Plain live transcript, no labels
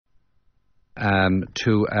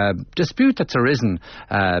to a dispute that's arisen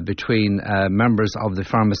between members of the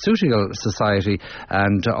Pharmaceutical Society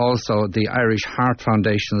and also the Irish Heart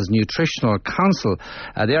Foundation's Nutritional Council.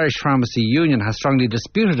 The Irish Pharmacy Union has strongly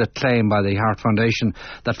disputed a claim by the Heart Foundation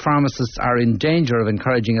that pharmacists are in danger of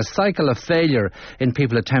encouraging a cycle of failure in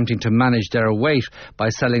people attempting to manage their weight by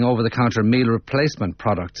selling over-the-counter meal replacement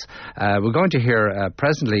products. We're going to hear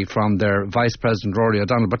presently from their Vice-President Rory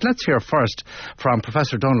O'Donnell, but let's hear first from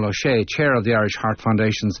Professor Donald O'Shea, Chair of the Irish Heart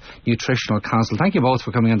Foundation's Nutritional Council. Thank you both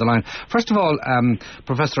for coming on the line. First of all,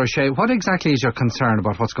 Professor O'Shea, what exactly is your concern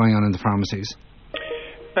about what's going on in the pharmacies?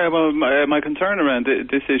 Well, my concern around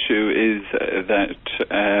this issue is that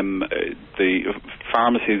the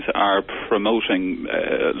pharmacies are promoting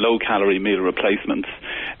low-calorie meal replacements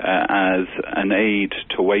as an aid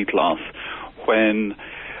to weight loss, when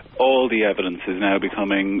all the evidence is now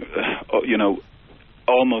becoming,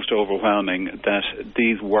 almost overwhelming that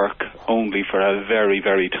these work only for a very,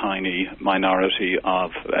 very tiny minority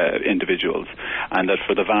of individuals, and that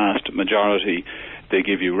for the vast majority they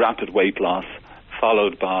give you rapid weight loss,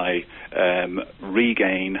 followed by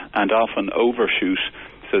regain and often overshoot,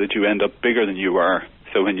 so that you end up bigger than you were.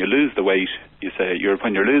 So when you lose the weight, you say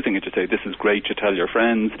when you're losing it, you say, this is great. You tell your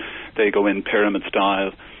friends. They go in pyramid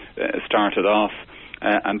style, start it off.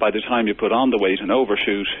 And by the time you put on the weight and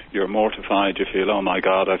overshoot, you're mortified. You feel, oh my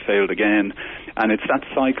God, I failed again. And it's that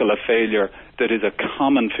cycle of failure that is a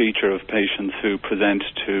common feature of patients who present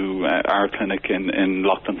to our clinic in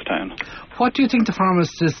Loughlinstown. What do you think the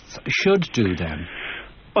pharmacists should do then?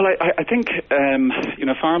 Well, I think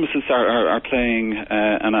pharmacists are playing,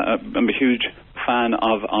 and I'm a huge fan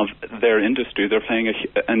of their industry. They're playing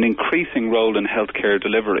an increasing role in healthcare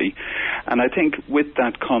delivery, and I think with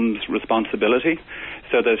that comes responsibility,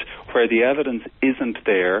 so that where the evidence isn't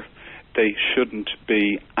there, they shouldn't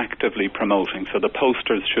be actively promoting. So the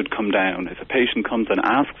posters should come down. If a patient comes and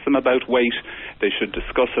asks them about weight, they should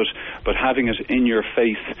discuss it, but having it in your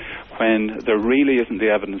face when there really isn't the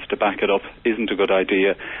evidence to back it up isn't a good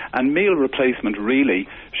idea. And meal replacement really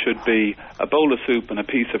should be a bowl of soup and a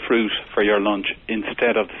piece of fruit for your lunch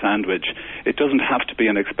instead of the sandwich. It doesn't have to be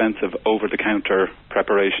an expensive over-the-counter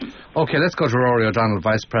preparation. OK, let's go to Rory O'Donnell,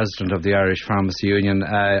 Vice-President of the Irish Pharmacy Union.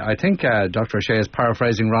 I think Dr. O'Shea is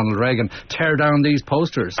paraphrasing Ronald Reagan. Tear down these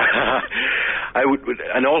posters. I would,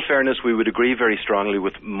 in all fairness, we would agree very strongly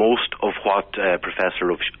with most of what Professor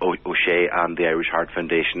O'Shea and the Irish Heart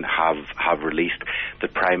Foundation have released.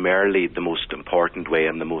 That primarily the most important way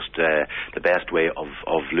and the best way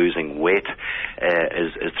of losing weight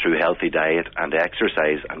is through healthy diet and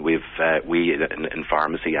exercise. And we in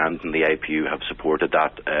pharmacy and in the IPU have supported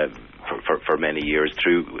that for many years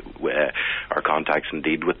through our contacts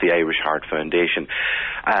indeed with the Irish Heart Foundation.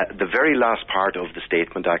 The very last part of the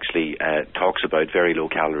statement actually talks about very low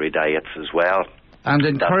calorie diets as well. And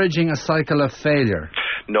encouraging a cycle of failure.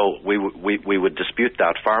 No, we would dispute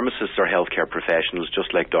that. Pharmacists are healthcare professionals,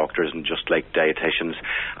 just like doctors and just like dietitians,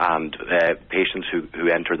 and patients who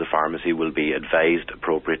enter the pharmacy will be advised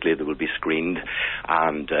appropriately. They will be screened,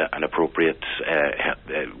 and an appropriate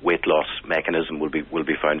weight loss mechanism will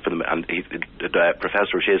be found for them. And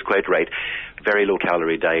Professor O'Shea is quite right. Very low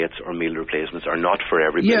calorie diets or meal replacements are not for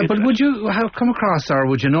everybody. Yeah, but would you have come across, or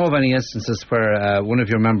would you know of any instances where one of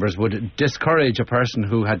your members would discourage a person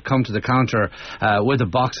who had come to the counter with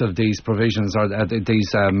a box of these provisions or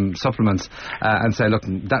these supplements and say, look,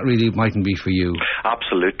 that really mightn't be for you?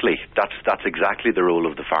 Absolutely. That's exactly the role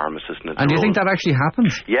of the pharmacist. And do you think that actually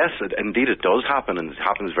happens? Yes, indeed it does happen, and it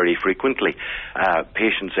happens very frequently.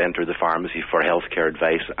 Patients enter the pharmacy for healthcare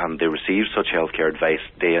advice, and they receive such healthcare advice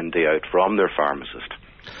day in, day out from their pharmacist.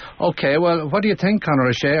 Okay, well, what do you think, Conor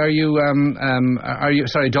O'Shea? Are you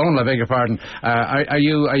sorry, Donald, I beg your pardon. Are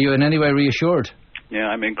you in any way reassured? Yeah,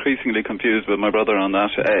 I'm increasingly confused with my brother on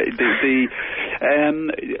that.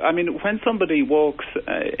 I mean, when somebody walks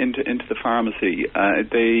into the pharmacy,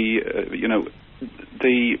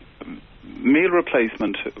 the meal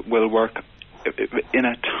replacement will work in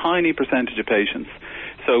a tiny percentage of patients.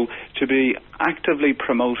 So to be actively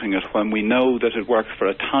promoting it when we know that it works for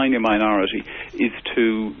a tiny minority is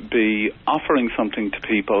to be offering something to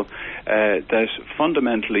people that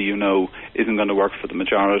fundamentally isn't going to work for the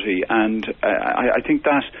majority. And I think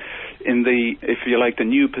that in the, if you like, the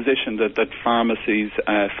new position that pharmacies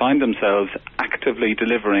find themselves actively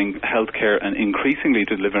delivering healthcare and increasingly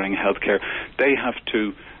delivering healthcare, they have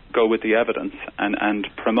to go with the evidence and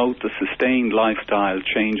promote the sustained lifestyle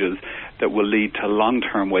changes that will lead to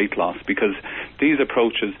long-term weight loss, because these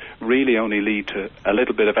approaches really only lead to a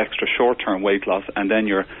little bit of extra short-term weight loss, and then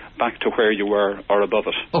you're back to where you were or above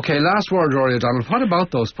it. Okay, last word, Rory O'Donnell. What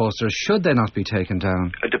about those posters? Should they not be taken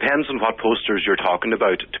down? It depends on what posters you're talking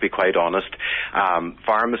about, to be quite honest.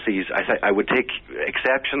 Pharmacies, I would take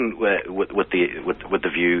exception with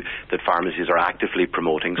the view that pharmacies are actively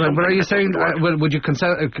promoting something. But are you saying, would you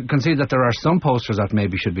concede that there are some posters that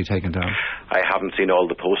maybe should be taken down? I haven't seen all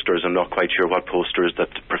the posters. I'm not quite sure what posters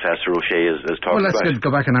that Professor O'Shea is talking about. Well, let's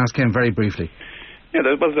go back and ask him very briefly. Yeah,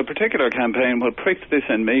 there was a particular campaign. What pricked this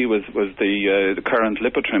in me was the current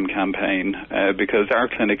Lipotrim campaign, because our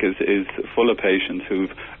clinic is full of patients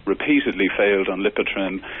who've repeatedly failed on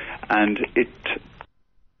Lipotrim, and it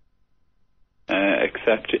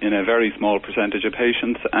except in a very small percentage of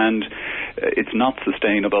patients, and it's not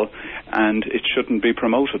sustainable, and it shouldn't be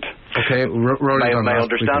promoted. Okay, Rory, my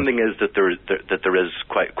understanding is that there is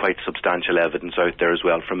quite substantial evidence out there as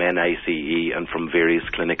well from NICE and from various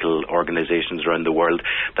clinical organisations around the world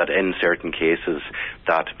that in certain cases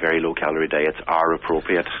that very low calorie diets are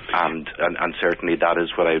appropriate, and certainly that is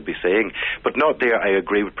what I would be saying. But not there. I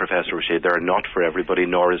agree with Professor O'Shea. They are not for everybody,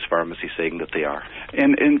 nor is pharmacy saying that they are.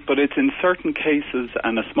 But it's in certain cases,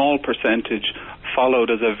 and a small percentage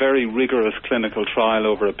followed as a very rigorous clinical trial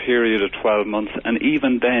over a period of 12 months, and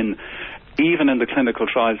even then, even in the clinical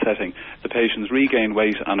trial setting, the patients regain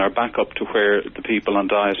weight and are back up to where the people on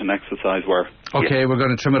diet and exercise were. Okay, we're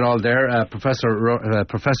going to trim it all there. Professor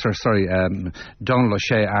Donald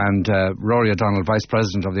O'Shea and Rory O'Donnell,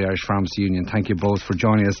 Vice-President of the Irish Pharmacy Union, thank you both for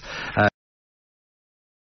joining us.